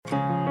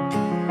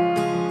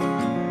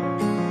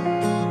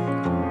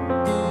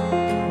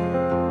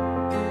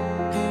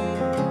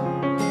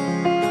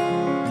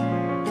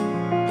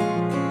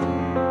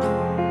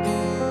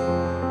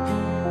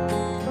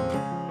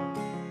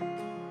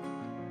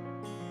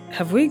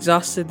Have we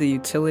exhausted the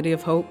utility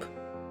of hope?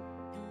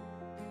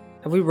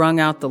 Have we wrung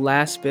out the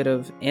last bit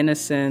of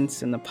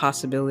innocence and the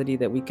possibility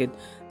that we could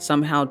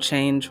somehow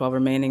change while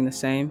remaining the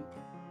same?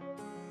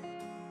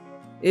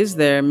 Is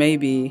there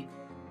maybe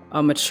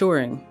a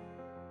maturing,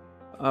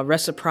 a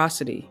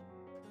reciprocity,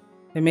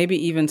 and maybe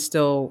even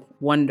still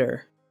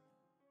wonder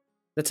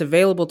that's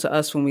available to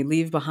us when we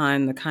leave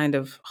behind the kind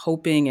of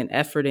hoping and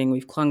efforting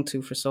we've clung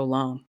to for so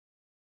long?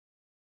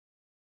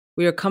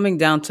 We are coming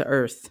down to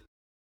earth.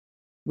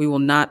 We will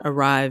not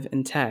arrive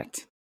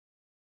intact.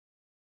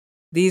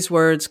 These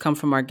words come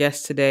from our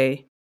guest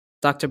today,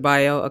 Dr.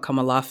 Bayo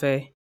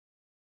Akomolafe.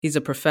 He's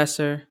a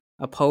professor,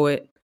 a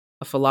poet,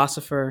 a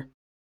philosopher,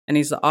 and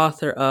he's the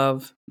author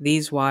of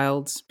These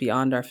Wilds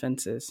Beyond Our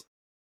Fences.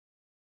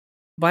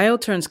 Bayo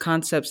turns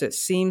concepts that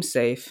seem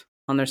safe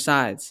on their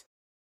sides.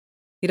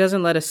 He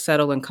doesn't let us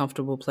settle in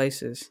comfortable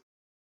places.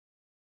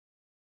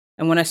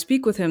 And when I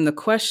speak with him, the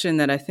question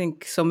that I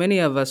think so many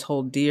of us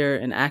hold dear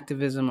in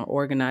activism or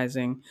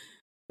organizing,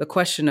 the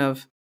question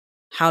of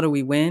how do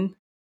we win,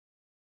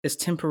 is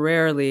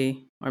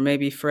temporarily or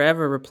maybe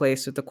forever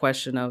replaced with the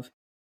question of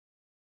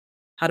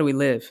how do we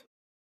live?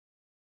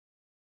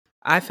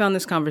 I found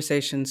this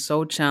conversation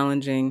so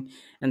challenging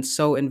and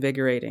so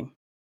invigorating,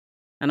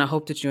 and I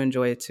hope that you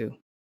enjoy it too.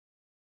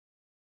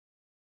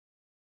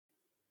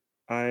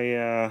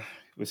 I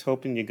was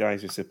hoping you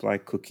guys would supply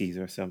cookies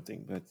or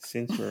something, but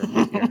since we're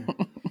here,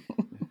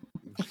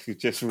 you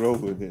just roll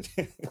with it.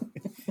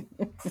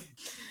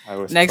 I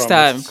was Next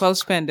time, promised.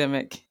 post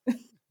pandemic.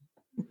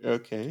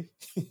 Okay,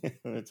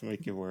 let's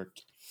make it work.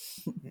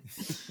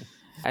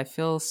 I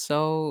feel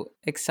so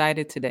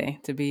excited today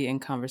to be in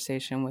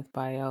conversation with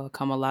Bayo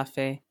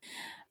Akomolafe.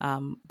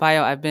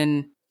 Bayo, I've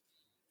been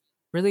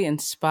really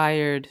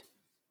inspired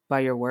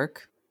by your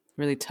work,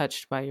 really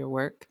touched by your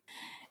work,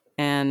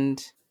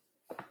 and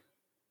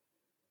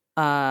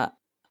uh,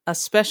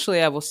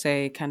 especially, I will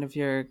say, kind of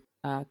your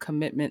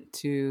commitment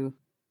to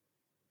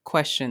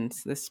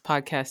questions. This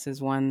podcast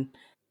is one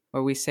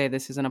where we say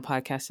this isn't a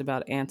podcast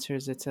about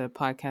answers, it's a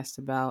podcast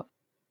about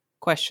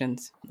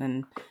questions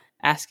and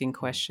asking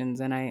questions.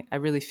 And I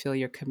really feel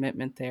your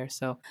commitment there.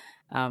 So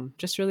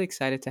just really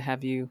excited to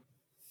have you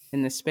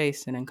in this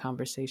space and in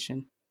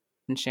conversation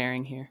and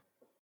sharing here.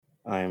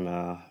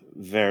 I'm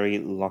very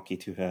lucky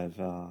to have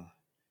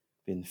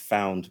been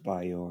found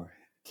by your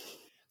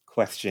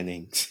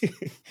questioning,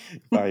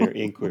 by your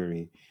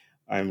inquiry.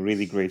 I'm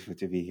really grateful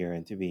to be here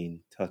and to be in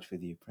touch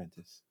with you,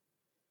 Prentice.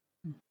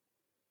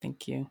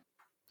 Thank you.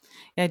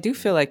 Yeah, I do Yeah.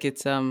 feel like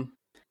it's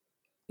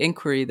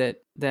inquiry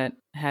that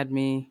had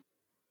me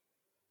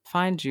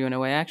find you in a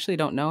way. I actually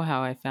don't know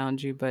how I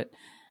found you, but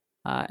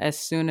as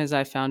soon as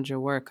I found your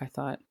work, I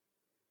thought,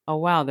 oh,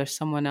 wow, there's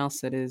someone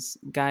else that is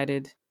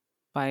guided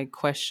by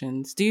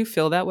questions. Do you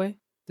feel that way?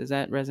 Does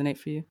that resonate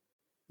for you?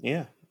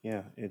 Yeah,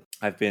 yeah.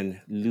 I've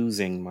been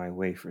losing my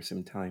way for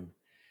some time,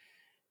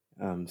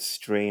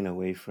 straying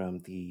away from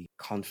the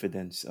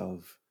confidence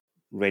of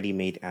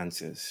ready-made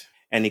answers,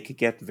 and it could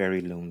get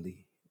very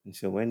lonely. And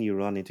so when you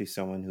run into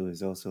someone who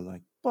is also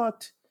like,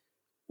 but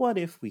what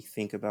if we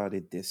think about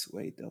it this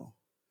way, though?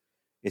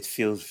 It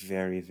feels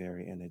very,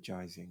 very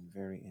energizing,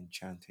 very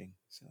enchanting.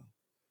 So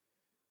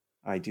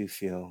I do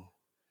feel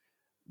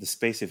the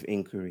space of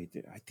inquiry.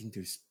 I think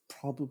there's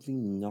probably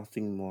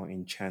nothing more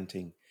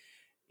enchanting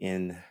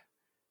in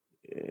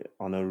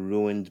on a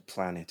ruined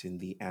planet in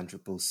the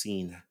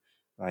Anthropocene,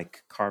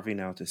 like carving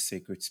out a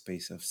sacred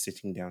space of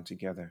sitting down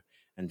together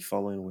and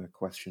following where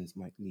questions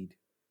might lead.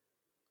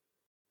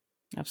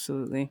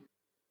 Absolutely.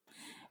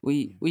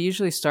 Yeah. We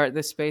usually start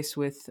this space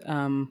with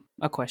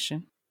a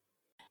question.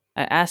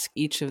 I ask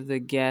each of the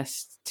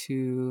guests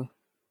to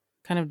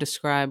kind of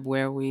describe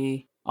where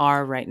we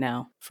are right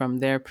now from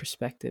their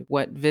perspective.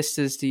 What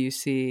vistas do you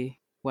see?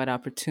 What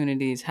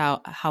opportunities?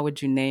 How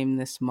would you name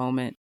this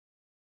moment?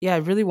 Yeah, I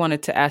really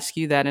wanted to ask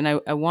you that. And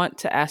I want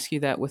to ask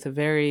you that with a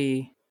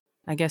very,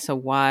 I guess, a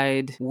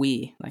wide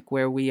we, like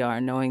where we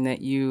are, knowing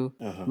that you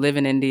Uh-huh. live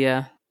in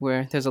India,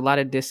 where there's a lot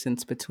of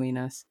distance between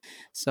us.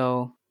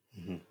 So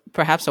hmm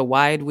perhaps a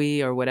wide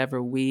we or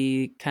whatever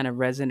we kind of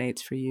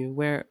resonates for you.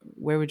 Where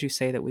would you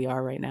say that we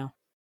are right now?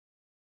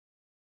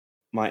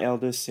 My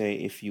elders say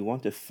if you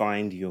want to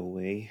find your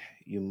way,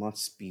 you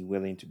must be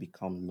willing to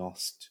become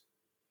lost.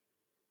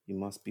 You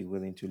must be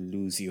willing to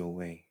lose your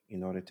way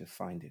in order to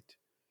find it.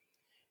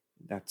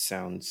 That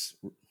sounds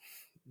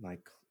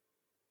like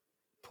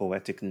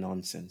poetic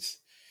nonsense.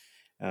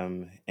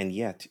 And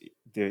yet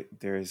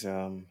there's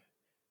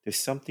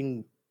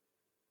something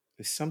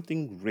there's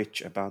something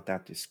rich about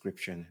that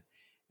description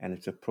and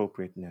its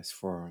appropriateness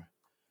for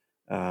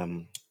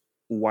um,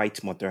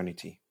 white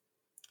modernity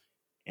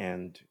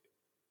and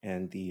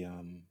and the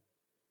um,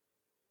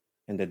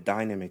 and the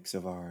dynamics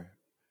of our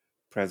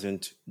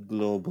present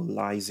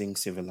globalizing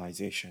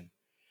civilization.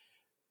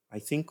 I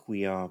think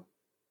we are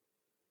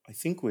I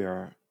think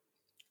we're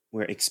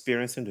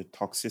experiencing the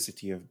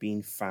toxicity of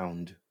being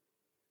found,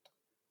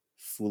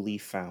 fully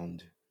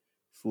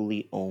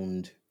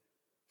owned,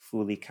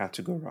 fully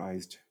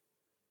categorized,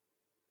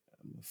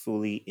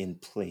 fully in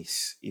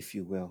place, if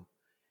you will.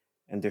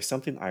 And there's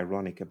something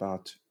ironic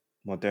about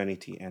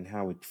modernity and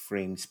how it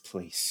frames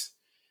place.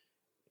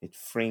 It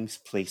frames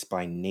place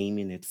by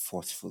naming it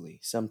forcefully,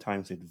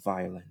 sometimes with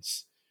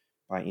violence,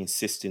 by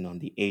insisting on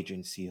the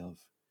agency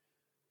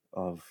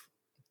of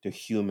the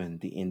human,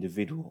 the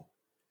individual.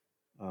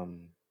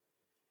 Um,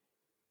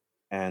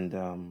 and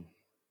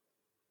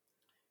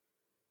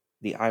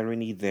the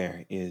irony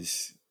there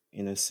is,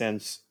 in a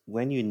sense,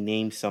 when you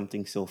name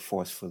something so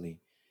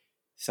forcefully,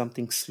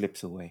 something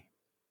slips away,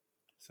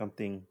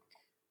 something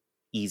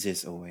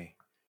eases away.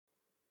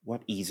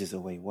 What eases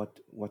away?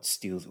 What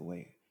steals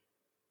away?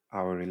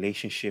 Our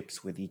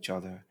relationships with each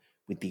other,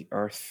 with the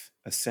earth,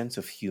 a sense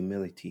of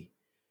humility.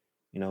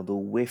 The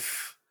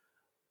whiff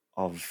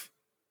of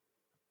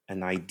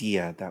an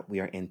idea that we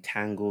are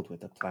entangled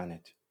with the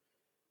planet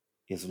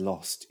is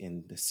lost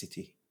in the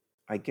city.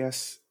 I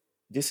guess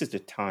this is the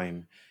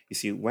time, you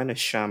see, when a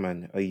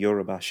shaman, a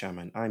Yoruba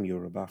shaman, I'm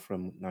Yoruba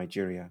from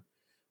Nigeria,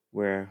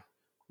 where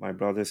my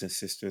brothers and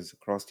sisters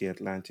across the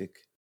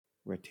Atlantic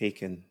were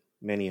taken,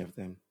 many of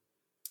them.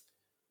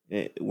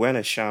 When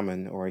a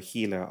shaman or a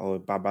healer or a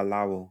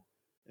babalawo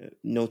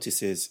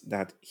notices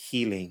that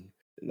healing,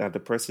 that the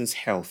person's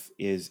health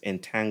is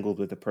entangled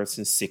with the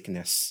person's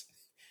sickness,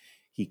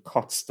 he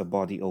cuts the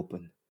body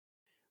open.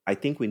 I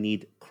think we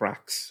need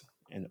cracks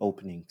and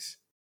openings.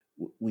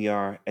 We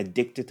are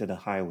addicted to the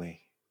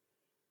highway.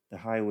 The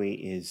highway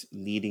is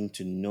leading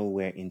to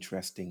nowhere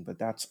interesting, but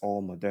that's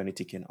all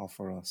modernity can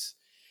offer us.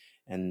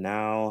 And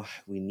now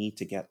we need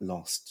to get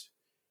lost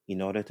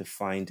in order to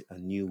find a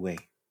new way,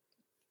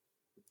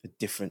 a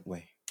different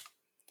way.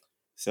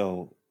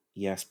 So,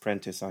 yes,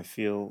 Prentice, I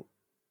feel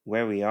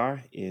where we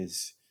are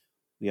is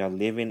we are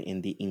living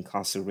in the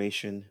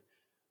incarceration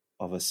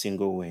of a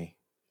single way,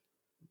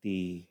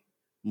 the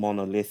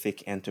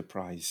monolithic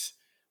enterprise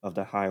of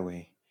the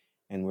highway,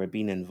 and we're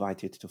being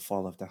invited to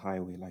fall off the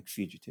highway like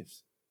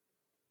fugitives.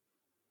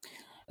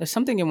 There's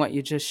something in what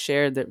you just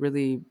shared that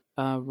really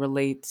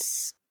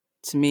relates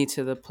to me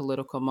to the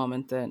political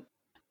moment that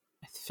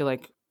I feel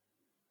like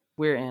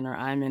we're in, or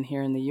I'm in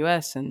here in the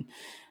US, and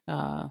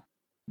uh,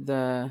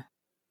 the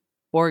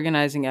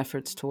organizing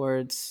efforts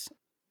towards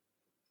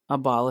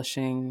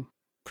abolishing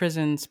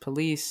prisons,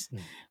 police. Mm.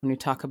 When we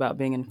talk about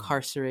being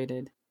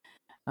incarcerated,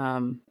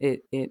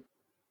 it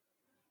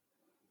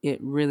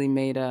really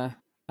made a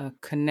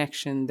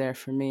connection there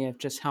for me of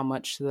just how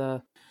much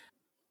the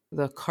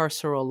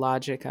carceral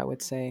logic, I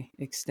would say,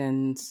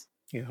 extends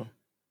Yeah.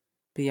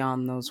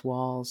 beyond those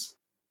walls.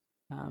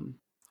 I wonder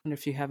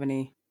if you have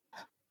any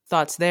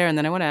thoughts there, and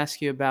then I want to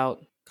ask you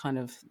about kind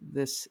of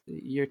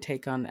your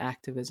take on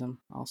activism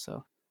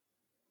also.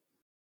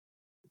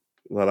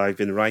 Well, I've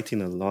been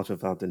writing a lot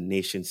about the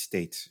nation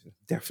state,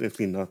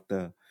 definitely not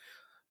the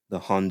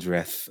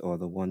hundredth or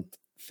the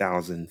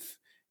 1,000th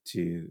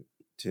to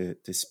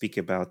to speak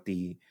about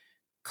the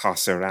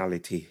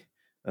carcerality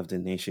of the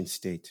nation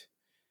state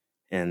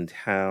and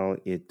how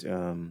it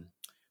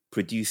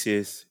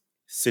produces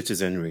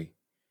citizenry.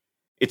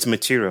 Its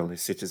material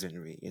is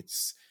citizenry.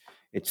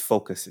 Its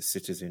focus is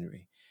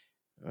citizenry.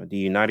 The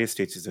United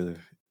States is a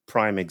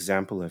prime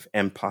example of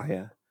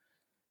empire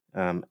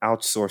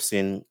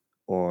outsourcing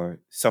or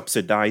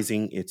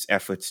subsidizing its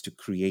efforts to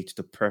create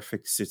the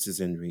perfect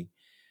citizenry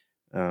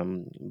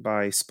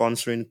by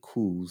sponsoring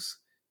coups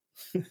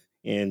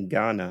in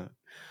Ghana,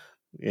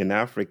 in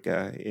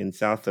Africa, in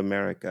South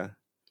America,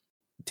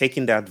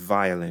 taking that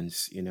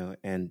violence,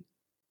 and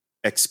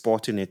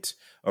exporting it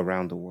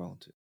around the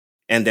world,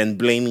 and then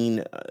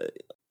blaming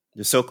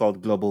the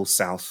so-called global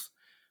South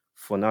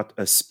for not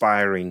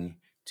aspiring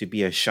to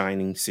be a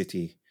shining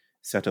city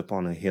set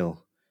upon a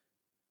hill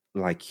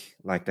like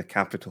the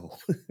capital.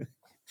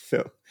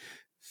 so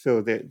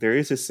so there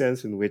is a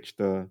sense in which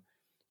the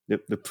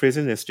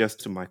prison is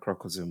just a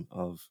microcosm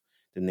of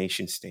the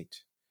nation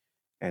state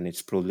and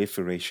its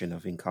proliferation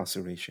of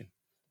incarceration.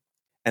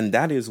 And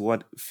that is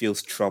what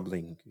feels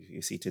troubling,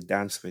 you see, to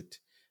dance with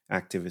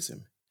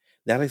activism.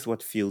 That is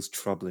what feels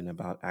troubling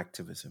about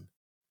activism.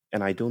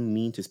 And I don't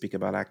mean to speak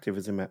about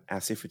activism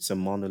as if it's a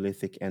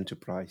monolithic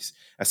enterprise,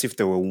 as if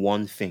there were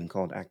one thing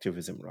called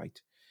activism, right?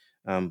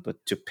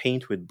 But to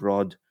paint with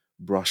broad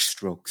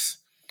brushstrokes,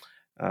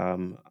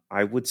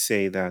 I would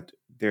say that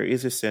there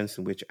is a sense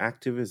in which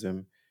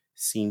activism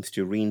seems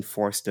to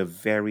reinforce the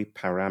very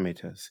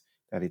parameters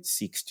that it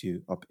seeks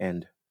to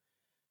upend,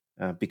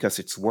 because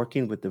it's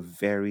working with the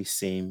very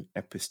same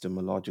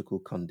epistemological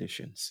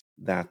conditions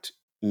that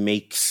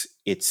makes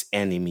its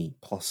enemy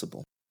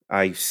possible.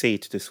 I say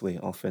it this way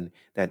often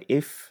that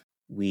if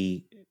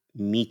we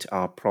meet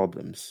our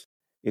problems,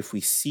 if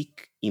we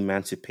seek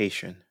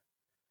emancipation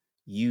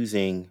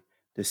using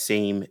the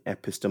same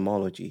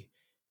epistemology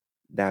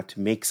that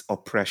makes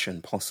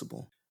oppression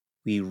possible,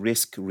 we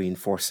risk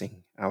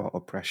reinforcing our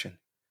oppression.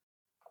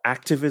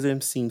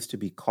 Activism seems to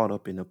be caught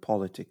up in a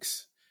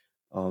politics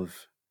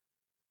of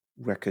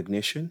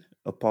recognition,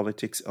 a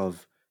politics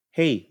of,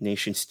 hey,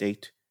 nation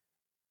state,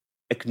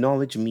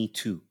 acknowledge me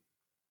too,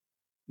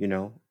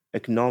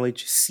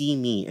 acknowledge, see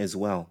me as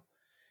well.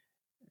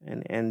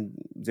 And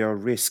there are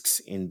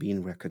risks in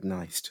being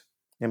recognized.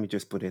 Let me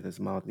just put it as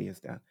mildly as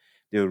that.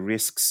 There are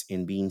risks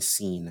in being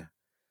seen.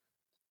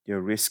 There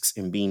are risks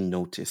in being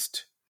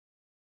noticed.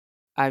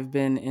 I've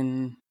been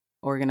in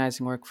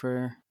organizing work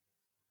for,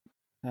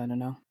 I don't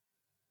know,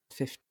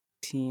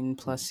 15 Mhm.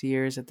 plus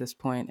years at this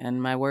point,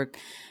 and my work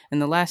in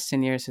the last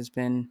 10 years has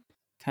been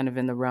kind of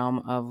in the realm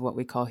of what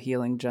we call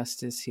healing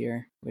justice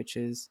here, which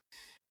is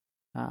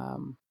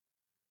um,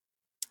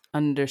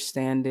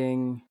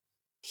 understanding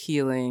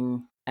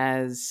healing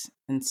as,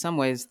 in some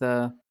ways,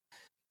 the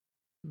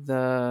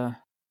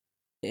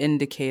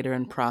indicator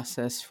and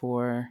process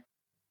for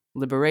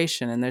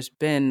liberation. And there's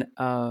been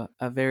a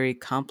very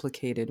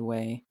complicated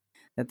way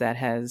that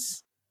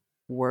has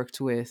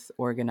worked with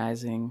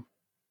organizing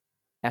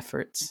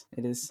efforts.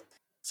 It has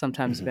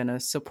sometimes Mhm. been a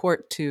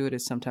support to, it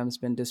has sometimes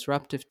been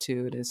disruptive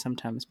to, it has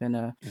sometimes been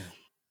Yeah.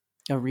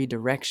 a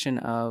redirection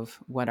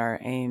of what our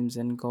aims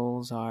and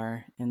goals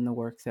are in the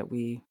work that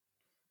we,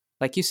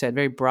 like you said,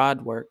 very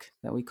broad work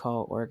that we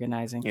call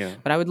organizing. Yeah.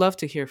 But I would love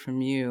to hear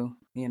from you,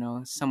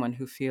 someone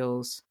who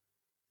feels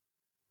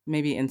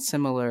maybe in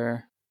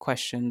similar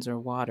questions or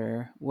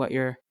water, what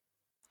your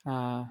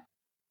uh,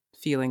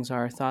 feelings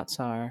are, thoughts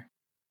are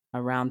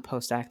around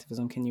post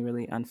activism. Can you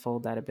really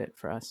unfold that a bit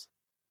for us?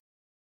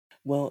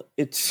 Well,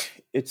 it's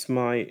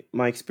my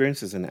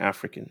experience as an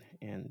African,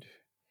 and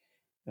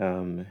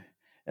um,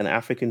 an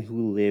African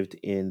who lived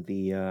in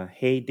the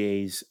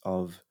heydays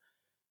of,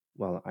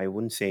 well, I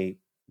wouldn't say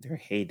their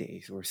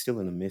heydays. We're still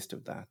in the midst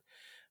of that.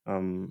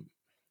 Um,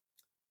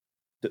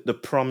 the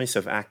promise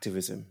of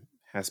activism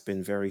has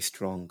been very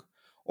strong.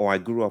 Or I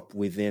grew up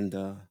within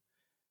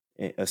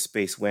a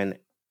space when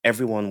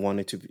everyone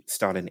wanted to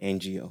start an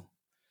NGO.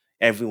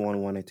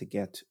 Everyone wanted to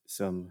get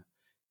some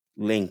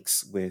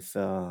links with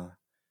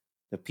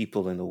the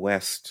people in the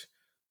West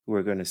who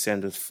are going to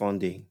send us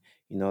funding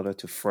in order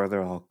to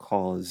further our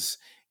cause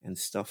and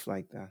stuff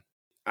like that.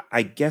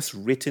 I guess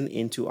written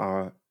into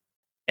our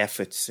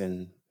efforts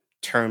and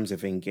terms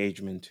of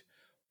engagement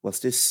was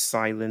this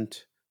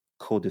silent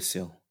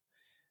codicil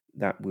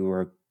that we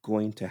were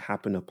going to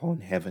happen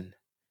upon heaven,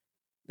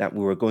 that we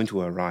were going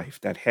to arrive,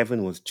 that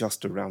heaven was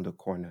just around the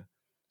corner.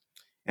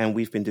 And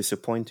we've been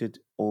disappointed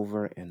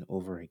over and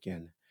over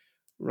again,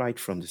 right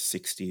from the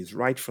 60s,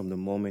 right from the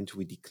moment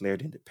we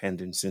declared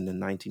independence in the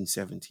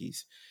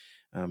 1970s,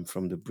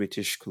 from the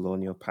British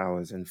colonial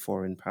powers and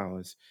foreign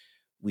powers.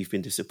 We've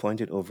been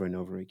disappointed over and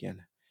over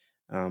again.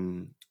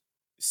 Um,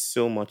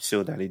 so much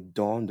so that it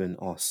dawned on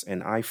us,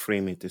 and I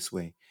frame it this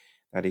way,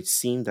 that it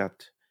seemed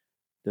that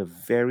the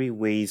very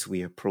ways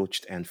we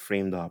approached and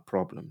framed our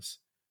problems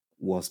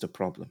was the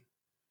problem.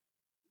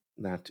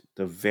 That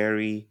the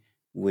very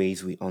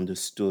ways we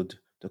understood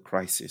the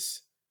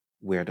crisis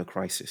were the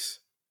crisis,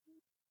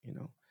 you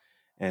know.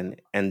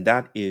 And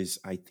that is,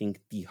 I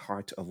think, the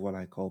heart of what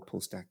I call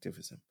post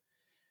activism.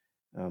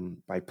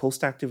 By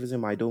post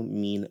activism, I don't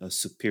mean a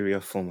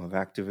superior form of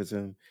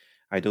activism.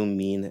 I don't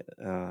mean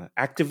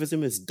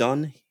activism is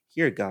done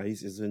here,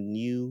 guys, is a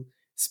new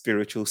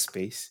spiritual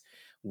space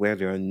where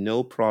there are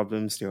no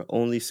problems, there are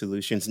only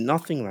solutions,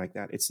 nothing like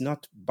that. It's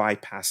not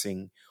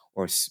bypassing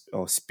or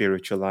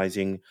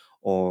spiritualizing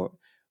or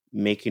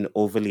making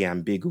overly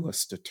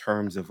ambiguous the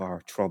terms of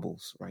our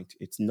troubles, right?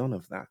 It's none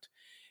of that.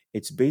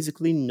 It's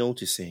basically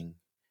noticing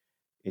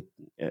it,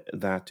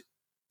 that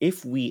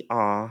if we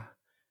are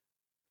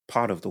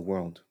part of the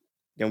world,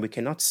 then we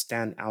cannot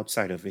stand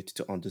outside of it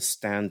to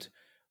understand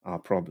our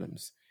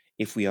problems.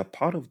 If we are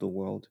part of the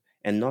world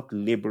and not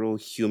liberal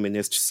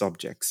humanist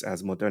subjects,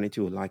 as modernity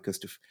would like us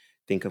to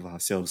think of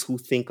ourselves, who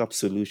think up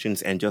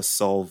solutions and just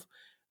solve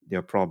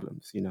their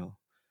problems,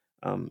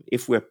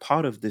 if we're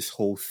part of this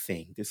whole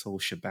thing, this whole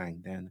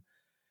shebang,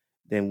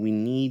 then we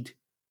need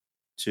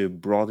to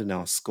broaden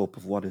our scope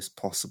of what is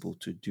possible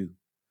to do.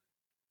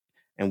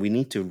 And we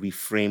need to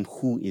reframe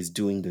who is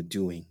doing the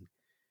doing.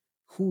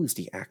 Who is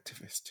the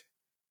activist?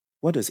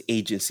 What does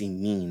agency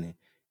mean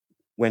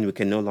when we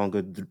can no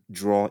longer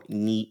draw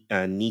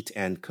neat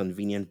and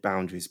convenient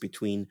boundaries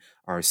between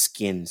our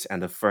skins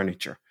and the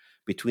furniture,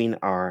 between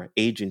our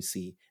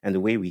agency and the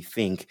way we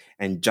think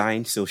and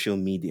giant social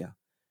media?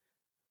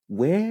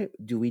 Where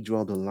do we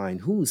draw the line?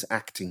 Who's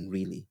acting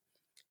really?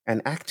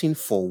 And acting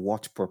for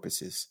what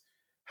purposes?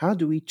 How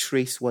do we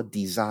trace what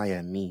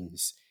desire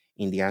means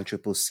in the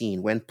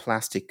Anthropocene when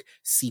plastic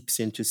seeps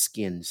into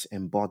skins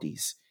and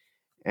bodies,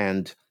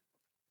 and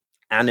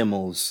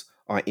animals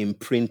are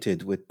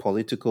imprinted with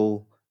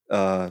political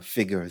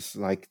figures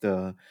like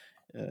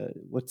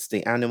what's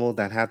the animal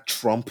that had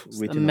Trump It's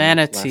the written on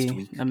it last manatee,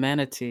 week? a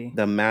manatee.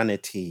 The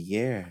manatee,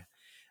 yeah.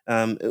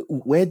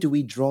 Where do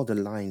we draw the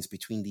lines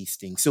between these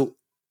things? So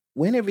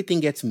when everything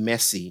gets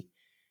messy,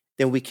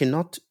 then we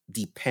cannot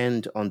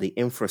depend on the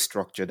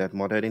infrastructure that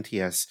modernity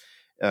has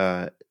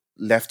uh,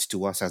 left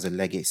to us as a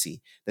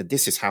legacy. That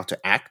this is how to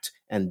act,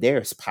 and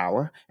there's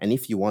power. And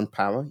if you want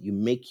power, you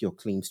make your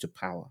claims to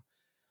power.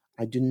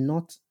 I do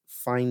not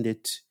find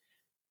it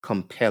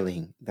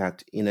compelling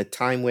that in a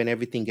time when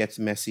everything gets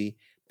messy,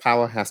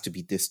 power has to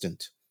be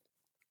distant.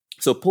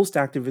 So post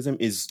activism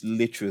is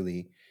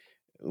literally,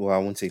 well, I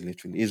won't say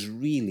literally, is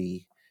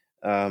really,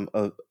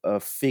 a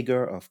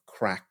figure of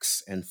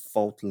cracks and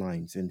fault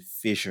lines and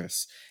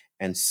fissures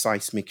and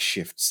seismic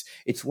shifts.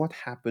 It's what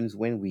happens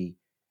when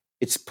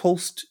it's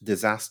post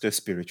disaster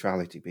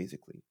spirituality,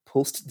 basically,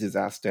 post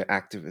disaster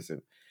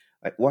activism.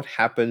 Like what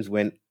happens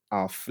when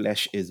our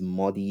flesh is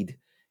muddied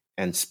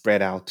and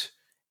spread out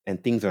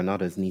and things are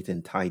not as neat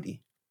and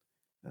tidy.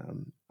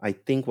 I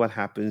think what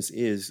happens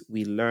is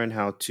we learn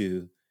how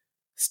to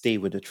stay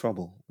with the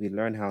trouble. We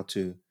learn how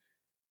to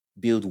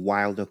build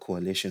wilder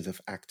coalitions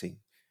of acting.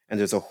 And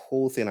there's a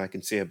whole thing I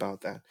can say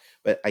about that.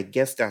 But I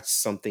guess that's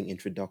something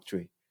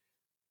introductory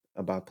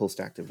about post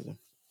activism.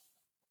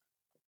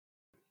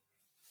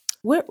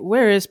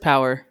 Where is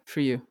power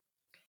for you?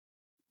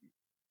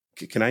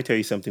 Can I tell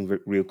you something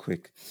real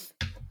quick?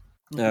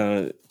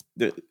 Mhm.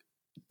 The,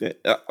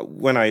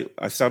 when I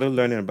started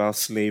learning about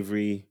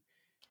slavery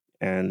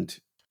and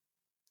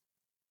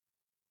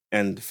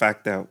the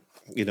fact that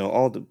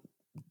all the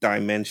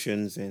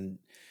dimensions and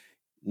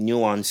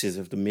nuances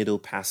of the Middle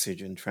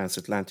Passage and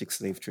transatlantic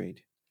slave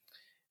trade.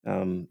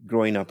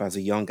 Growing up as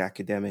a young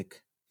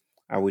academic,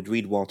 I would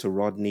read Walter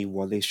Rodney,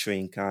 Wole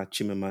Soyinka,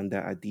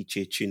 Chimamanda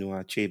Adichie,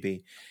 Chinua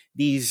Achebe,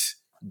 these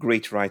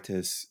great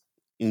writers,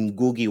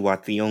 Ngugi wa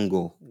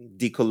Thiong'o,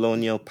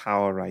 decolonial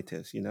power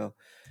writers,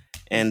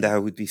 and I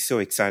would be so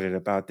excited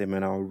about them,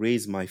 and I'll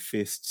raise my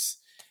fists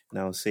and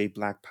I'll say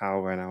Black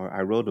Power, and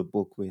I wrote a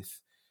book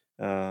with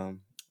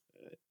um,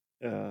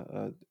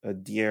 a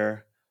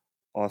dear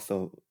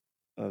author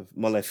of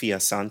Molefi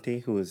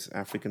Asante, who is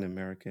African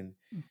American,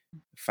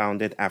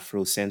 founded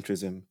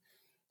Afrocentrism.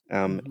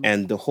 Mhm.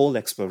 And the whole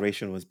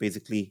exploration was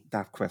basically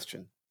that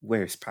question: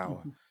 where is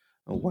power? Mhm.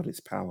 And what is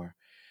power?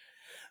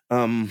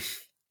 Um,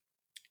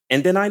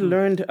 and then I Mhm.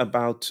 learned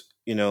about,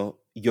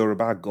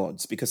 Yoruba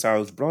gods because I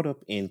was brought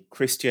up in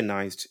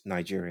Christianized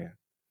Nigeria.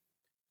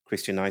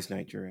 Christianized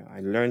Nigeria.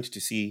 I learned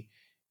to see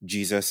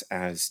Jesus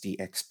as the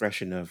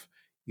expression of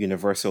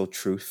universal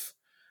truth,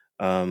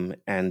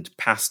 and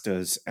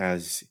pastors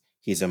as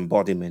his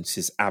embodiments,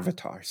 his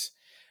avatars.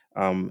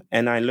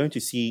 And I learned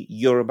to see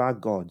Yoruba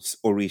gods,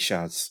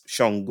 Orishas,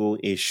 Shango,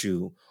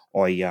 Eshu,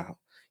 Oya,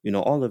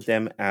 all of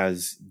them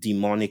as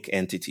demonic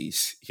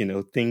entities,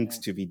 things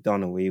Yeah. to be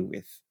done away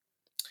with.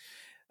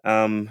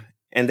 Um,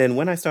 and then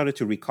when I started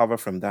to recover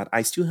from that,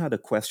 I still had a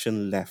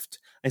question left.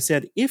 I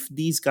said, if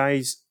these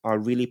guys are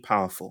really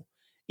powerful,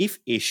 if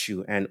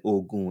Eshu and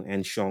Ogun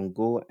and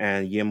Shango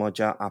and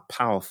Yemoja are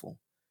powerful,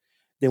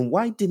 then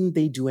why didn't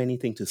they do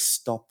anything to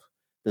stop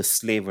the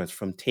slavers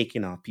from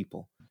taking our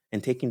people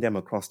and taking them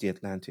across the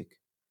Atlantic?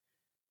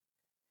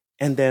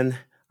 And then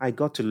I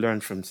got to learn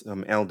from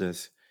some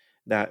elders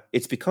that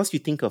it's because you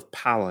think of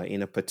power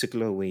in a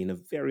particular way, in a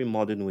very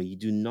modern way, you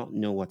do not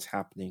know what's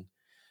happening.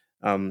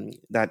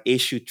 That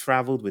Eshu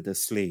traveled with the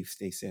slaves,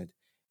 they said.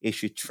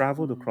 Eshu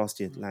traveled Mhm. across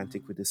the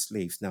Atlantic Mhm. with the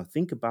slaves. Now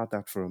think about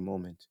that for a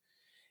moment.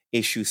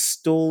 Eshu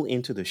stole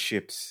into the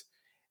ships,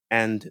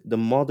 and the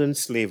modern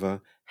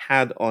slaver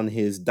had on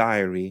his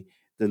diary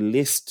the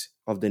list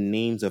of the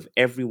names of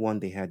everyone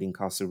they had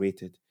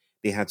incarcerated.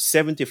 They had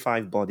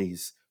 75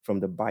 bodies from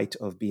the Bight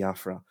of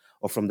Biafra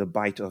or from the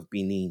Bight of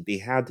Benin. They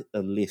had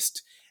a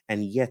list,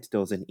 and yet there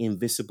was an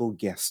invisible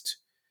guest.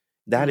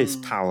 That is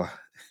Mm. power.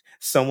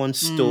 Someone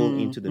stole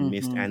Mm. into the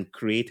mist Mhm. and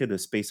created a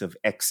space of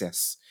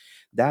excess.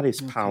 That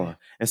is Okay. power.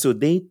 And so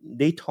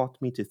they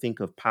taught me to think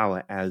of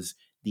power as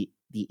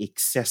the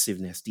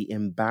excessiveness, the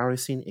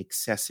embarrassing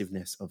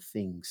excessiveness of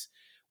things.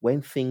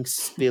 When things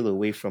spill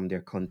away from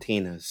their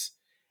containers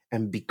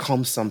and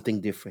become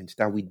something different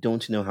that we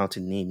don't know how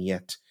to name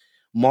yet.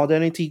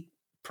 Modernity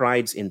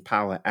prides in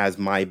power as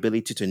my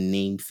ability to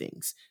name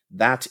things.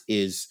 That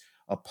is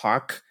a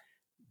park.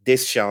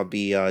 This shall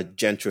be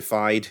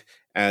gentrified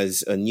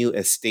as a new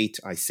estate.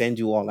 I send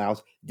you all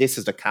out. This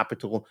is the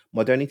capital.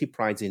 Modernity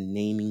prides in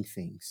naming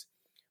things.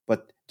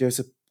 But there's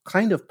a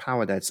kind of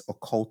power that's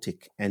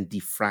occultic and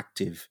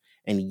diffractive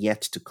and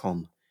yet to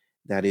come,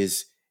 that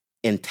is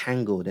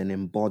entangled and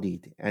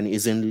embodied and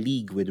is in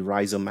league with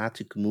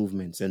rhizomatic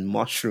movements and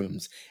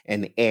mushrooms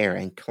and air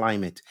and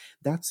climate.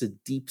 That's a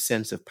deep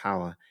sense of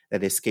power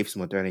that escapes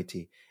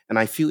modernity. And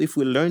I feel if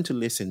we learn to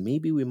listen,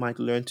 maybe we might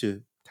learn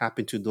to tap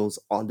into those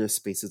other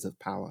spaces of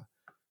power.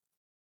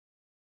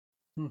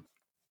 Mm.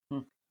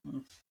 Mm.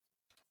 Mm.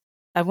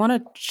 I want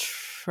to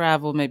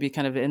travel maybe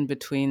kind of in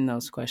between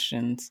those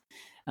questions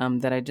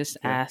that I just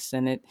Yeah. asked,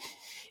 and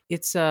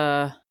it's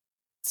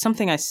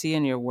something I see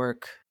in your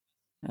work,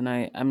 and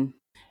I'm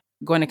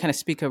going to kind of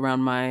speak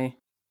around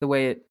the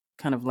way it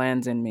kind of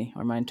lands in me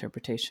or my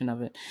interpretation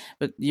of it.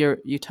 But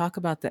you talk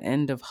about the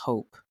end of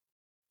hope.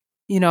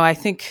 I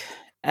think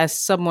as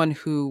someone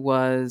who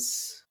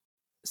was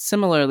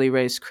similarly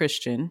raised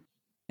Christian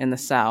in the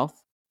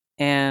South,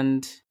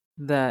 and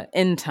the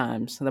end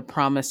times, the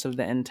promise of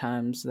the end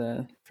times,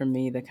 for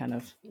me the kind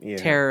of Yeah.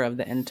 terror of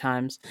the end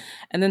times,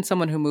 and then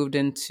someone who moved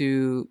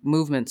into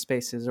movement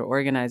spaces or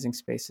organizing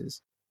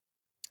spaces,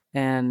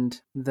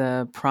 and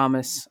the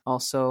promise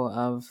also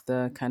of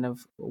the kind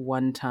of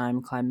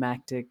one-time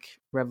climactic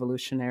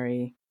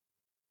revolutionary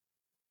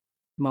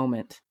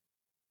moment.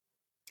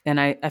 And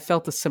I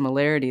felt the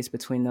similarities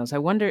between those. I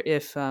wonder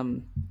if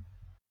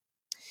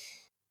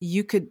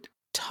you could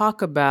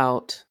talk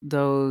about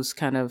those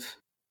kind of,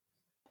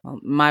 well,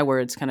 my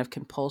words, kind of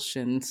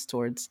compulsions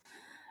towards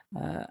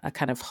a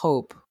kind of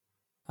hope.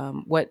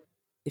 What,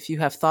 if you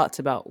have thoughts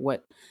about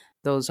what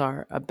those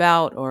are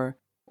about,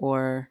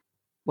 or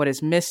what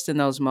is missed in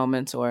those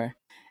moments, or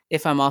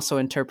if I'm also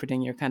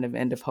interpreting your kind of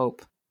end of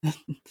hope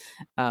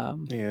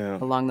um, Yeah.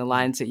 along the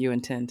lines that you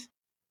intend.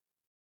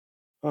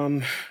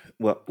 Um,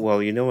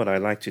 well, you know what I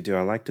like to do?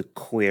 I like to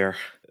queer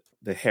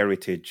the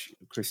heritage,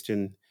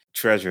 Christian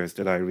treasures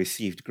that I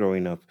received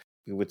growing up.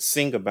 We would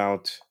sing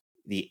about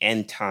the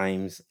end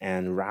times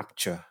and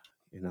rapture,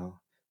 you know,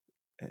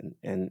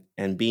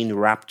 and being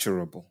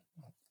rapturable.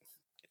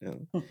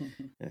 You know,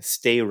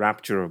 stay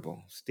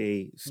rapturable,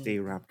 stay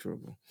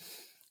rapturable.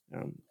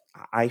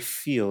 I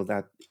feel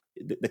that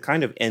the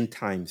kind of end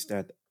times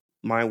that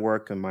my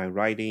work and my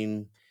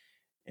writing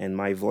and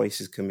my voice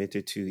is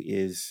committed to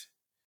is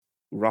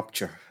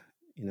rupture.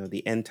 You know,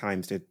 the end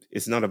times, that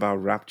it's not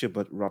about rapture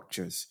but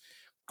ruptures,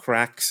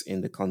 cracks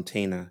in the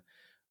container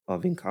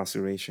of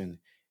incarceration,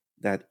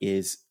 that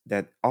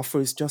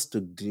offers just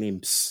a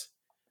glimpse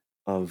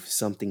of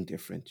something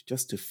different,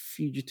 just a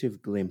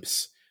fugitive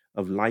glimpse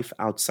of life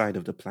outside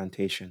of the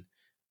plantation,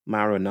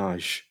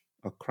 marronage,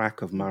 a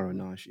crack of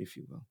marronage, if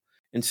you will.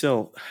 And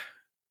so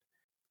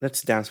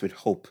let's dance with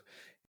hope.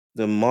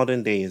 The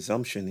modern day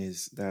assumption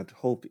is that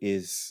hope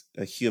is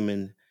a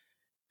human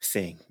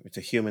thing. It's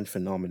a human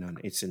phenomenon.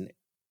 It's an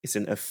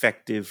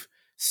affective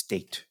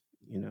state.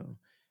 You know,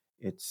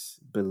 it's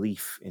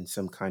belief in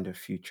some kind of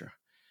future.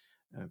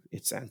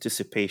 It's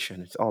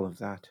anticipation. It's all of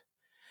that.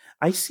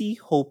 I see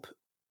hope,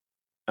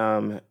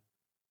 um,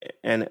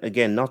 and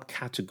again, not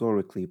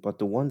categorically, but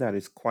the one that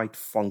is quite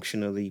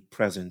functionally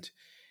present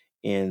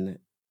in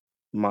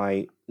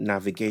my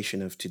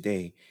navigation of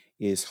today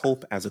is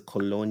hope as a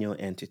colonial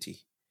entity,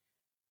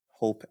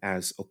 hope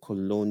as a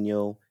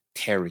colonial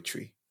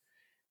territory.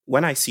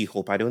 When I see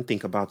hope, I don't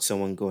think about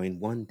someone going,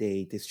 one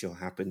day this shall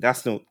happen.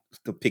 That's not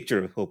the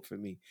picture of hope for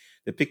me.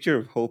 The picture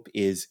of hope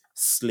is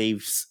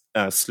slave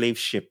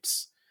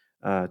ships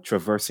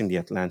traversing the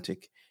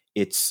Atlantic.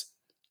 It's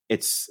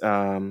it's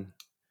um,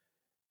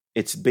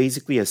 it's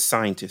basically a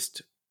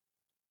scientist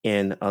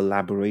in a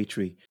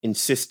laboratory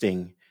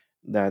insisting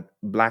that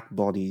black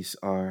bodies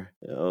are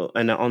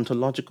an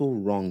ontological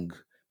wrong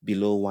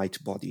below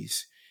white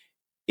bodies.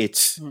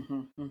 It's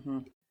Hmm. Hmm.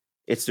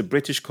 It's the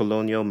British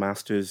colonial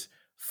masters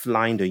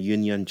flying the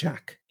Union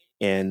Jack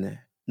in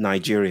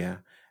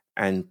Nigeria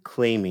and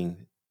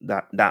claiming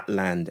that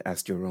land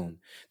as their own.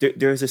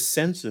 There's a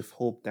sense of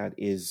hope that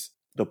is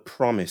the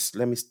promise.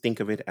 Let me think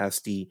of it as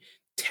the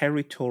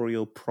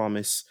territorial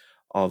promise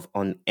of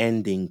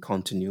unending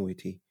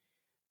continuity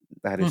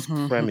that is Hmm.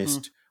 Hmm.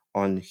 premised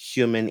on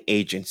human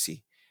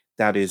agency.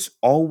 That is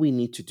all we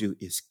need to do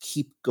is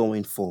keep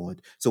going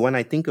forward. So when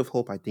I think of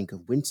hope, I think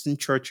of Winston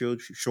Churchill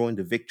showing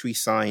the victory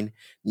sign,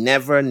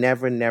 never,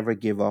 never, never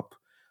give up.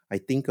 I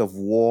think of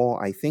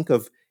war. I think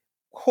of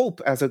hope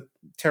as a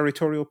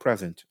territorial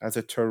present, as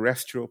a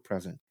terrestrial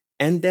present.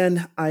 And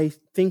then I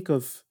think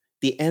of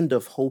the end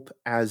of hope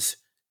as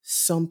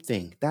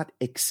something, that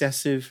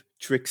excessive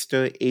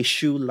trickster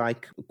issue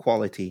like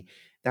quality,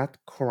 that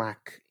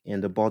crack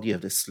in the body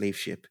of the slave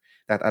ship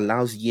that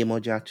allows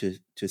Yemoja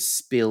to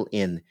spill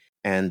in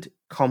and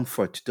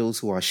comfort those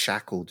who are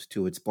shackled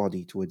to its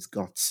body, to its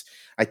guts.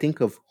 I think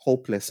of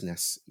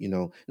hopelessness,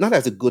 not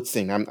as a good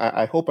thing.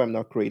 I hope I'm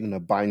not creating a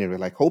binary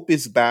like hope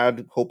is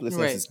bad,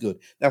 hopelessness Right. is good.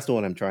 That's not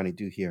what I'm trying to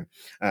do here.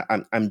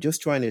 I'm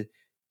just trying to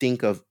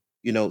think of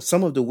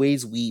some of the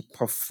ways we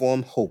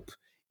perform hope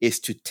is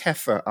to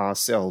tether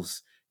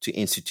ourselves to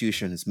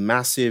institutions,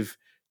 massive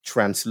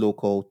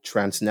translocal,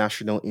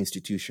 transnational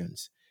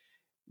institutions,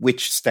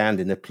 which stand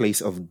in the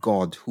place of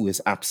God who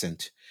is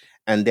absent.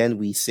 And then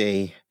we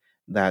say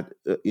that,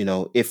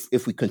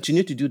 if we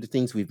continue to do the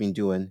things we've been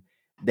doing,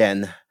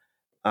 then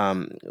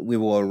we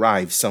will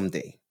arrive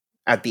someday.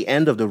 At the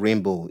end of the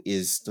rainbow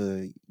is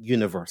the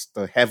universe,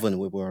 the heaven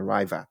we will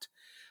arrive at.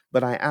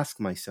 But I ask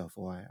myself,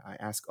 or I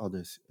ask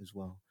others as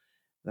well,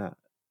 that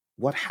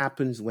what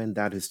happens when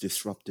that is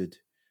disrupted?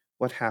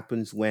 What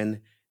happens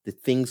when the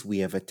things we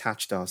have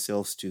attached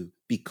ourselves to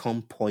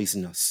become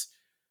poisonous?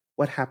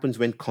 What happens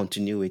when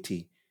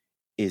continuity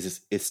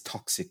is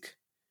toxic?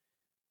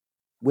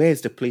 Where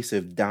is the place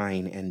of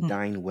dying and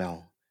dying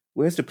well?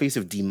 Where's the place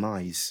of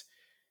demise?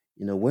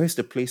 Where's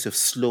the place of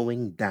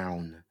slowing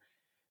down?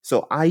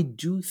 So I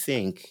do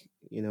think,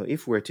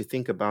 if we're to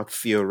think about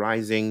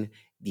theorizing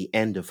the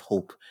end of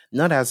hope,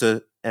 not as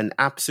an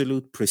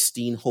absolute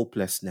pristine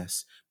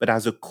hopelessness, but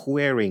as a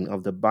querying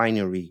of the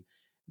binary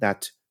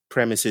that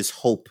premises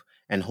hope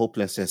and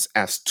hopelessness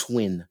as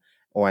twin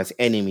or as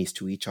enemies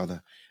to each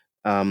other.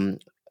 Um,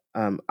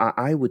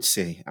 I would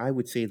say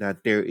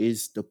that there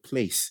is the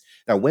place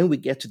that when we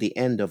get to the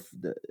end of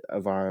the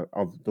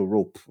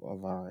rope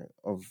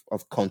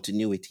of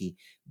continuity,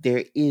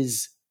 there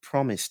is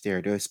promise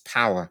there. There's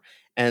power,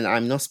 and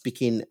I'm not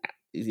speaking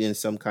in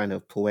some kind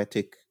of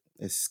poetic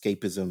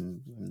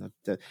escapism.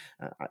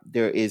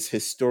 There is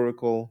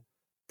historical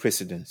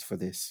precedence for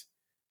this.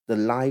 The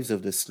lives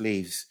of the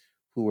slaves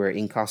who were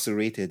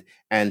incarcerated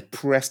and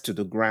pressed to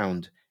the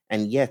ground,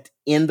 and yet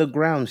in the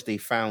ground they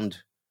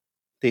found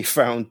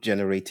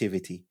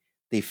generativity.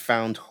 They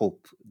found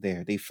hope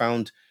there. They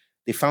found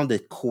a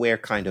queer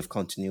kind of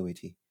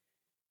continuity.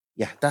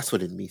 Yeah, that's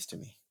what it means to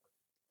me.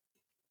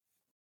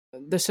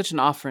 There's such an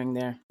offering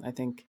there, I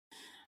think,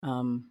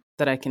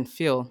 that I can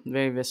feel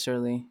very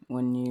viscerally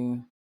when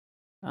you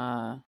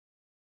uh,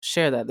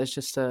 share that. There's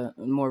just a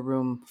more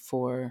room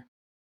for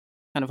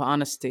kind of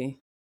honesty,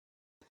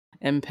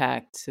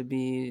 impact to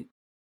be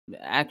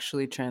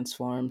actually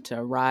transformed, to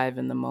arrive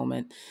in the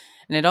moment.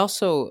 And it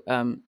also,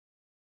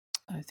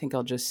 I think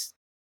I'll just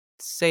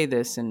say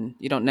this, and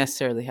you don't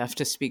necessarily have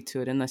to speak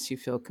to it unless you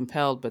feel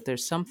compelled, but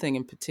there's something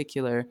in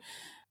particular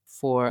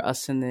for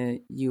us in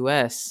the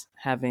US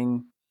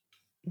having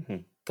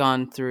Mhm.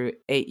 gone through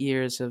 8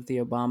 years of the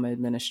Obama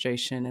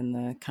administration and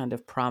the kind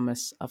of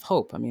promise of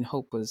hope. I mean,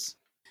 hope was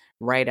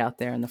right out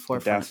there in the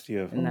forefront Audacity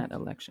of in hope. that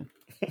election.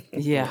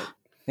 Yeah, Right.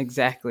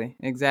 exactly,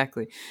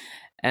 exactly.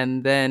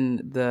 And then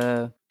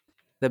the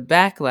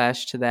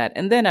backlash to that,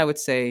 and then I would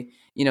say,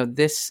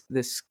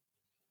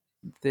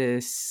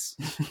 this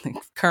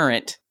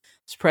current,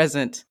 this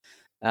present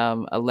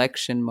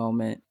election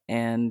moment,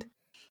 and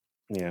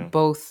Yeah.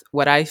 both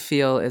what I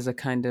feel is a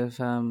kind of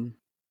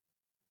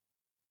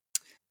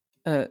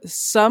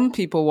some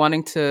people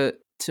wanting to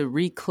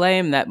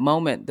reclaim that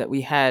moment that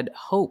we had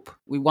hope.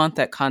 We want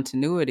that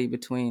continuity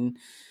between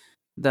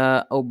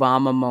the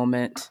Obama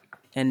moment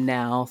and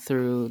now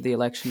through the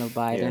election of Yeah.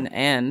 Biden.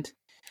 And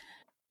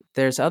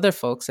there's other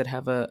folks that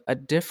have a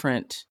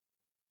different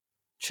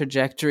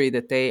trajectory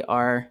that they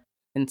are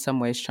in some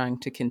ways trying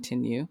to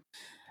continue,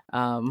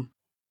 um,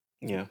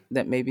 Yeah.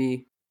 that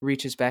maybe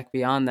reaches back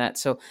beyond that.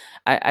 So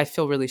I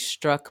feel really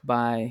struck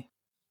by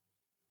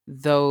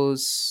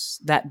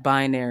that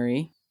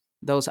binary,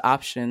 those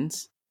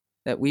options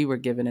that we were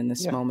given in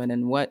this Yeah. moment,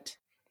 and what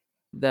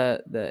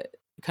the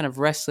kind of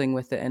wrestling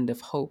with the end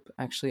of hope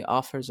actually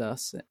offers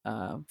us,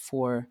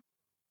 for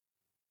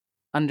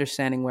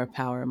understanding where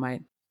power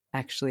might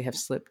actually have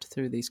slipped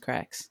through these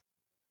cracks.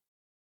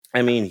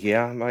 I mean,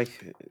 yeah,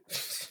 like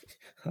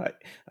I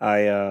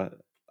I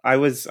I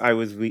was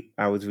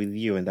with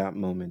you in that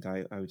moment.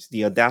 I was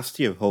the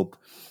audacity of hope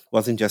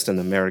wasn't just an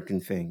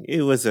American thing.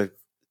 It was a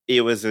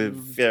Mm.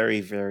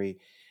 very, very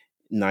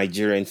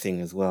Nigerian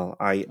thing as well.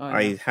 I Oh yeah.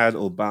 I had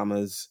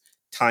Obama's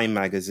Time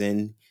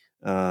magazine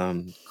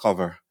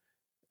cover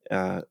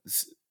uh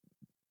s-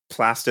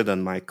 plastered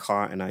on my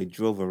car, and I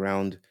drove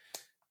around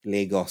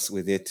Lagos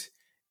with it,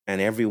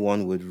 and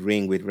everyone would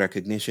ring with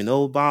recognition.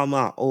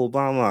 Obama,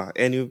 Obama.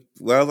 And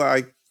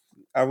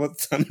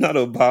I'm not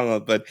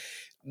Obama, but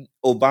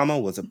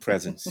Obama was a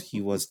presence. He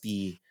Yeah. was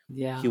the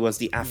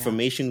Yeah.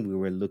 affirmation we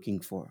were looking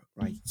for,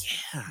 right?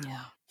 Yeah,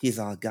 Yeah. he's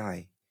our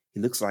guy. He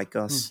looks like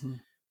us. Hmm.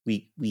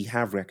 We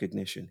have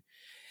recognition.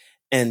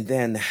 And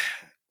then,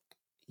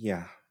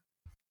 yeah,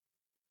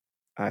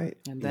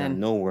 And then,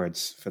 no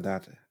words for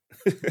that.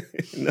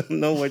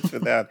 No words for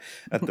that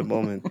at the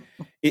moment.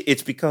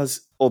 It's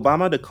because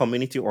Obama, the hmm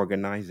community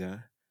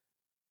organizer,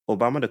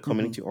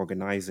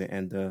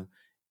 and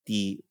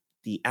the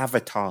the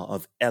avatar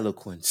of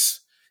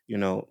eloquence, you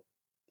know,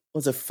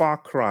 was a far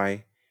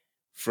cry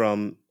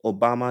from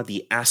Obama,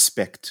 the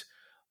aspect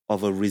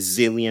of a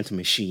resilient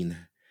machine,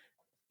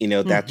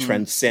 that that's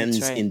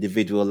transcends right.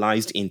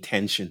 individualized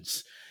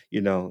intentions.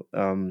 You know,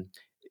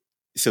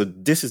 so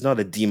this is not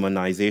a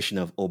demonization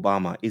of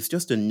Obama. It's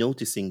just a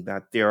noticing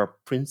that there are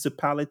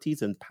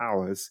principalities and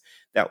powers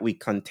that we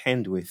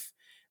contend with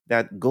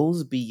that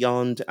goes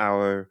beyond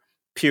our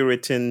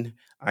Puritan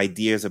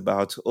ideas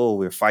about, oh,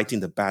 we're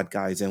fighting the bad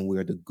guys and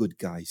we're the good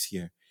guys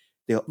here.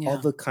 There are Yeah.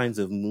 other kinds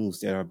of moves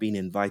that are being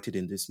invited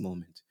in this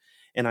moment.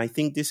 And I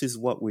think this is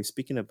what we're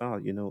speaking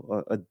about,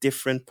 a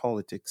different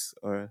politics,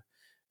 or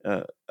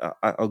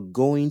a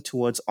going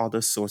towards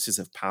other sources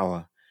of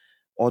power,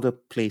 other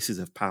places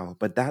of power.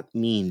 But that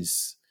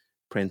means,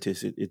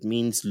 Prentice, it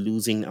means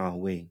losing our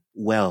way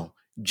well,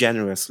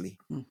 generously,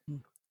 hmm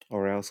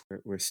or else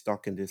we're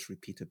stuck in this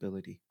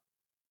repeatability.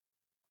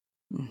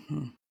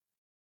 hmm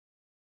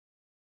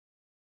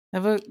I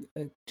have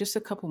just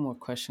a couple more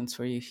questions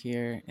for you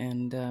here,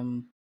 and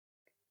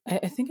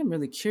I think I'm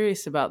really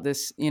curious about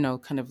this.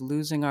 Kind of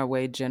losing our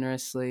way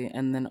generously,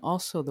 and then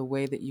also the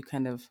way that you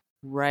kind of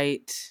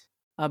write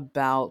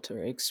about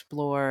or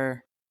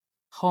explore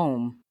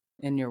home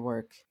in your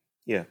work.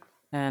 Yeah.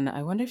 And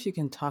I wonder if you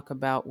can talk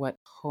about what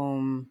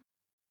home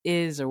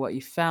is, or what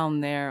you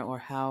found there, or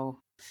how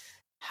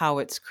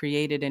it's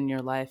created in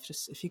your life.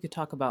 Just if you could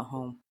talk about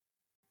home.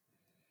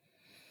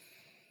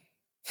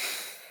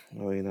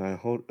 Well,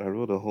 I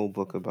wrote a whole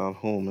book about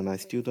home, and I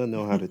still don't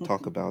know how to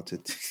talk about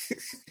it.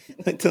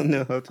 I don't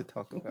know how to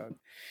talk about it.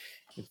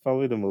 It's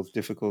probably the most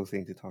difficult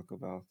thing to talk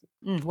about.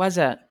 Why's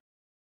that?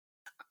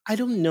 I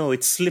don't know.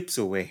 It slips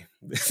away.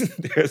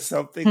 There's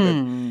something that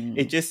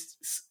it Hmm. just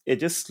it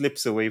just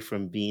slips away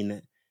from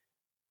being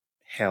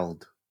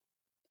held.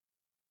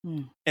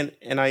 Mm.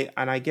 And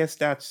I guess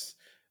that's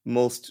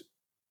most.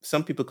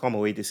 Some people come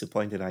away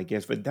disappointed, I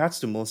guess, but that's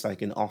the most I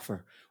can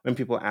offer when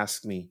people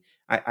ask me.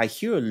 I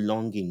hear a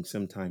longing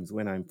sometimes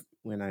when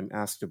I'm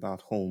asked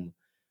about home.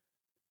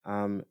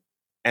 um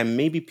and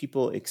maybe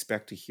people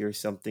expect to hear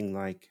something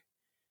like,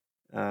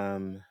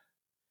 um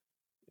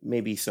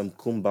maybe some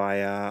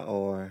kumbaya,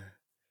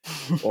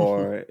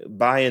 or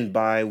by and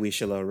by we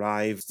shall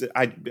arrive.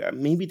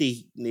 Maybe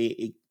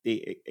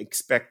they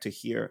expect to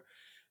hear,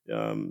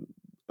 um,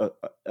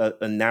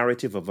 a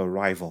narrative of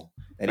arrival.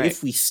 That Right.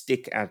 if we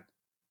stick at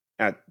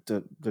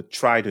the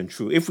tried and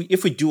true,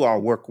 if we do our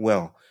work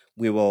well,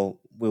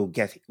 we'll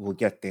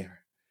get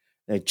there.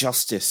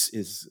 Justice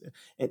is,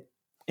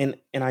 and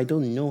and I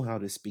don't know how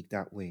to speak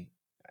that way.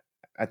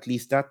 At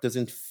least that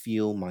doesn't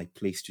feel my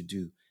place to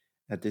do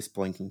at this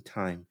point in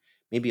time.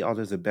 Maybe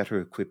others are better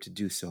equipped to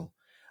do so.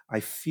 I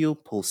feel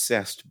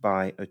possessed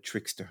by a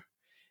trickster,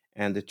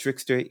 and the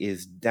trickster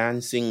is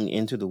dancing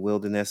into the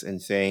wilderness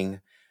and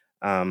saying,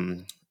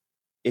 um,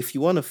 if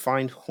you want to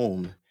find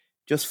home,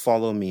 just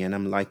follow me. And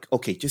I'm like,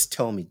 okay, just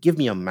tell me, give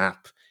me a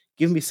map,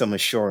 give me some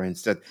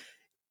assurance that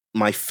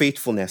my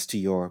faithfulness to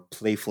your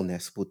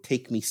playfulness will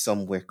take me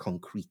somewhere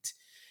concrete.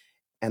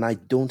 And I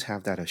don't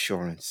have that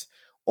assurance.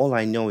 All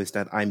I know is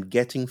that I'm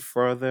getting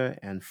further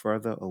and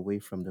further away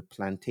from the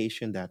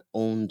plantation that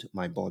owned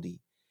my body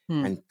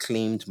Hmm. and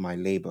claimed my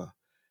labor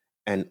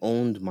and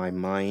owned my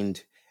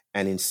mind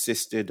and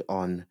insisted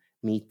on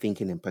me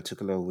thinking in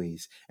particular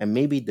ways. And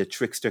maybe the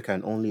trickster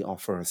can only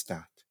offer us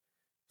that.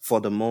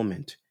 For the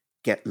moment,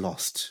 get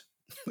lost.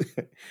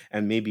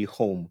 And maybe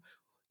home.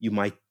 You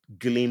might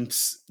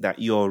glimpse that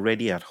you're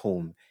already at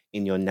home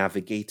in your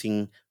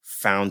navigating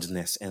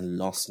foundness and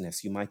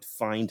lostness. You might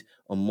find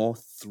a more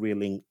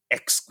thrilling,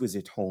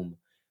 exquisite home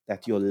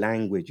that your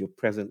language, your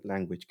present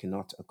language,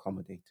 cannot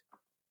accommodate.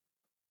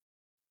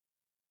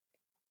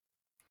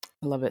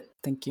 I love it.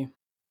 Thank you.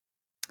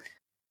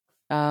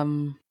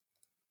 Um,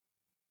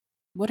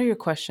 what are your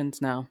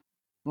questions now?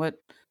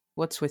 What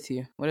what's with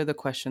you? What are the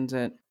questions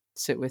that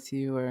sit with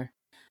you or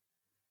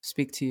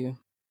speak to you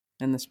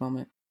in this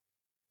moment?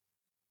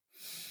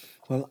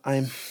 Well,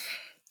 I'm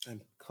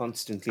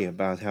constantly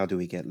about how do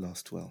we get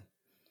lost well.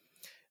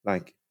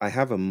 Like I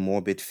have a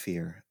morbid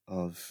fear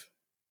of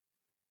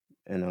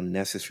an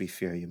unnecessary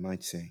fear, you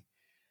might say,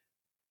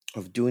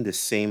 of doing the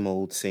same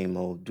old,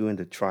 doing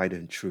the tried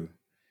and true.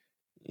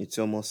 It's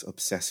almost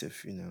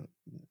obsessive,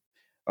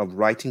 of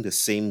writing the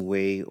same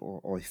way,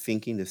 or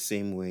thinking the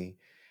same way,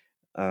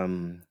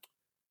 um,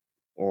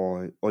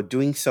 or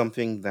doing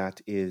something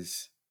that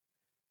is,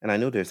 and I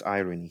know there's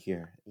irony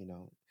here,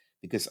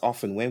 because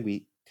often when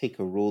we take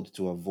a road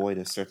to avoid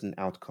a certain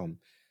outcome,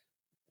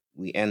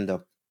 we end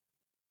up,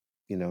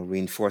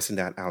 reinforcing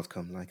that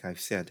outcome, like I've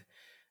said.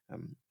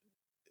 Um,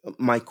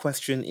 my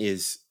question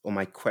is, or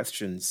my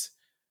questions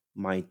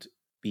might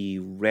be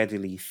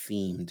readily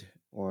themed,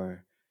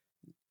 or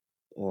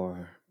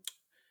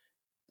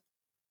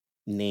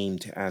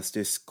named as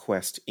this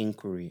quest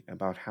inquiry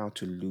about how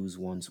to lose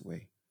one's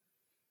way,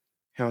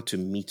 how to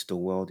meet the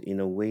world in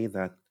a way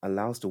that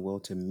allows the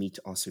world to meet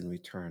us in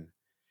return.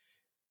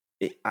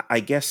 I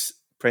guess,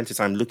 Prentice,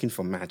 I'm looking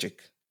for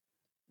magic,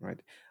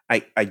 right?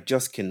 I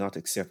just cannot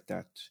accept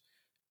that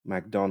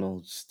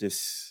McDonald's,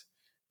 this,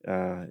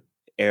 uh,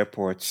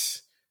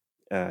 airports,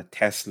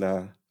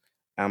 Tesla,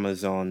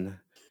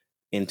 Amazon,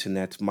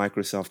 internet,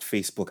 Microsoft,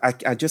 Facebook.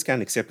 I just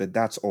can't accept that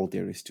that's all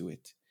there is to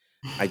it.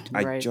 I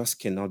Right. just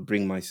cannot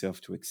bring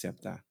myself to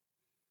accept that.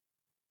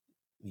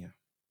 Yeah.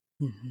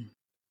 Hmm.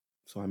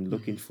 So I'm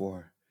looking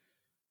for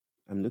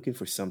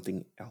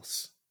something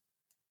else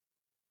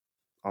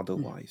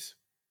otherwise.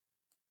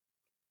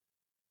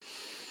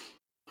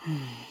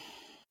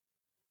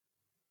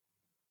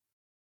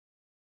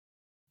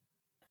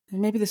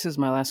 Maybe this is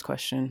my last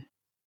question.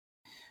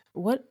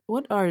 What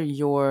are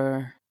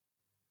your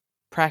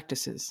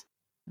practices?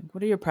 Like,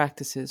 what are your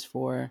practices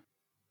for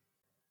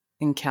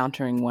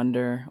encountering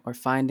wonder or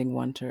finding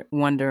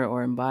wonder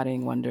or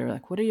embodying wonder?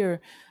 Like, what are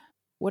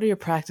your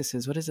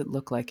practices? What does it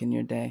look like in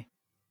your day?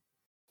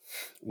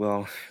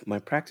 Well, my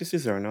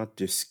practices are not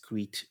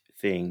discrete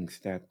things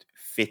that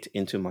fit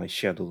into my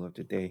schedule of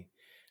the day.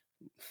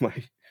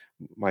 My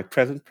my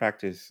present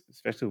practice,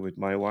 especially with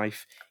my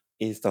wife,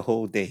 is the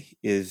whole day.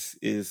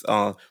 Is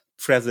our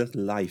present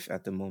life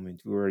at the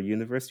moment. We were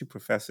university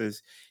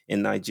professors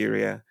in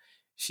Nigeria.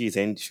 She's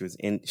Indian.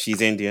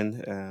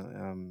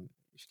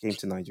 She came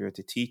to Nigeria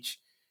to teach.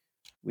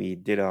 We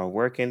did our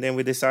work, and then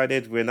we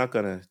decided we're not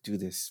going to do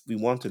this. We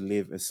want to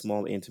live a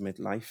small, intimate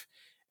life.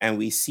 And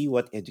we see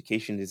what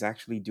education is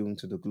actually doing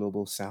to the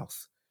global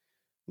south.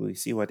 We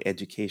see what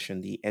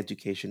education, the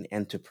education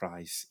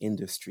enterprise,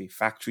 industry,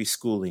 factory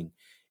schooling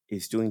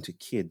is doing to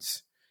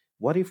kids.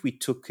 What if we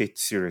took it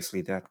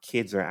seriously that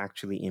kids are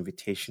actually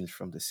invitations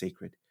from the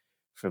sacred,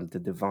 from the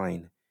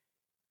divine,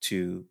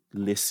 to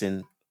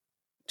listen,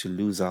 to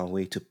lose our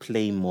way, to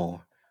play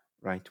more,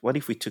 right? What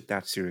if we took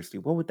that seriously?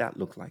 What would that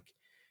look like?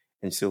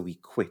 And so we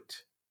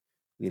quit.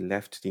 We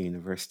left the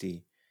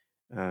university.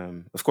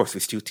 Of course, we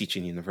still teach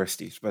in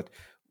universities, but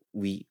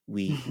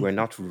we're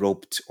not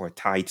roped or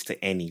tied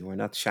to any. We're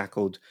not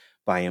shackled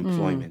by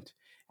employment.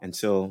 And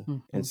so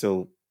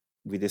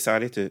we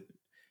decided to,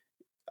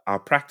 our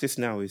practice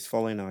now is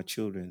following our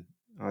children,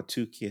 our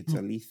two kids,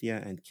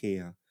 Alethea and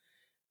Kea.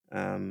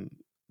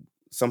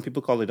 Some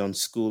people call it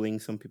unschooling.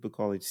 Some people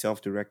call it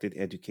self-directed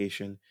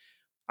education.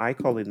 I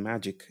call it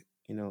magic.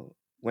 You know,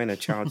 when a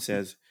child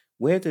says,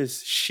 "Where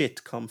does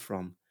shit come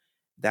from?"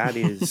 That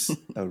is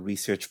a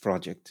research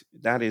project.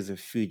 That is a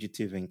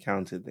fugitive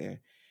encounter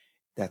there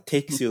that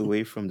takes you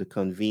away from the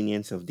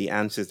convenience of the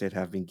answers that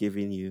have been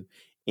given you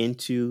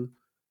into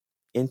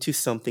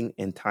something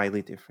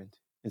entirely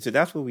different. And so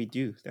that's what we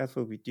do. That's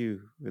what we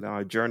do with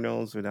our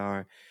journals, with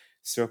our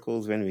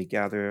circles when we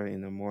gather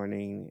in the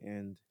morning,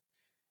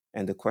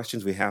 and the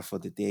questions we have for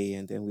the day,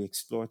 and then we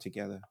explore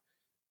together.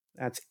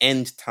 That's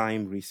end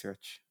time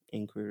research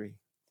inquiry.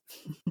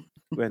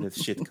 Where does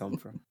shit come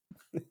from?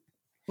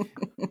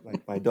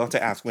 Like my daughter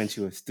asked when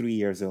she was 3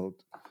 years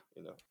old,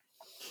 you know.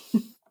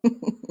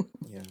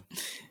 Yeah.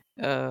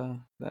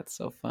 That's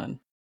so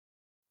fun.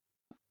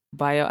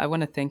 Bayo, I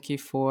want to thank you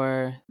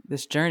for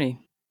this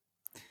journey,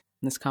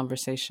 this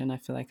conversation. I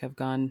feel like I've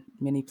gone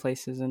many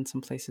places, and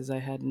some places I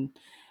hadn't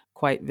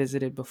quite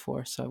visited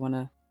before. So I want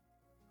to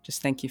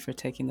just thank you for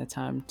taking the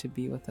time to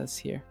be with us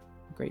here.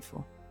 I'm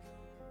grateful.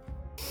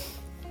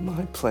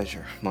 My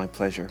pleasure. My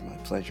pleasure. My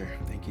pleasure.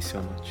 Thank you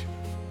so much.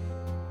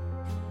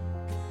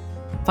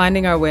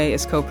 Finding Our Way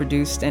is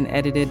co-produced and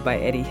edited by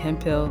Eddie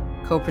Hemphill,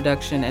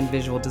 co-production and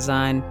visual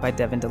design by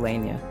Devin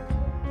Delania.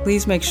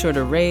 Please make sure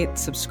to rate,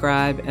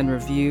 subscribe, and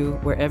review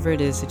wherever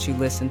it is that you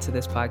listen to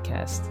this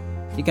podcast.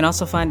 You can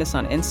also find us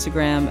on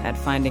Instagram at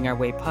Finding Our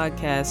Way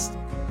Podcast,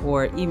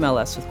 or email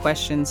us with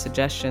questions,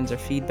 suggestions, or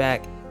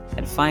feedback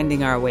at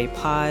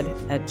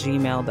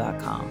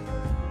findingourwaypod@gmail.com.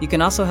 You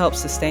can also help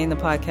sustain the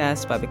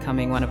podcast by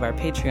becoming one of our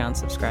Patreon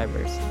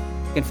subscribers.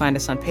 You can find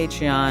us on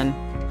Patreon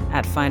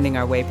at Finding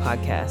Our Way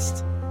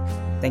Podcast.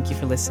 Thank you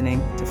for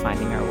listening to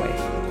Finding Our Way.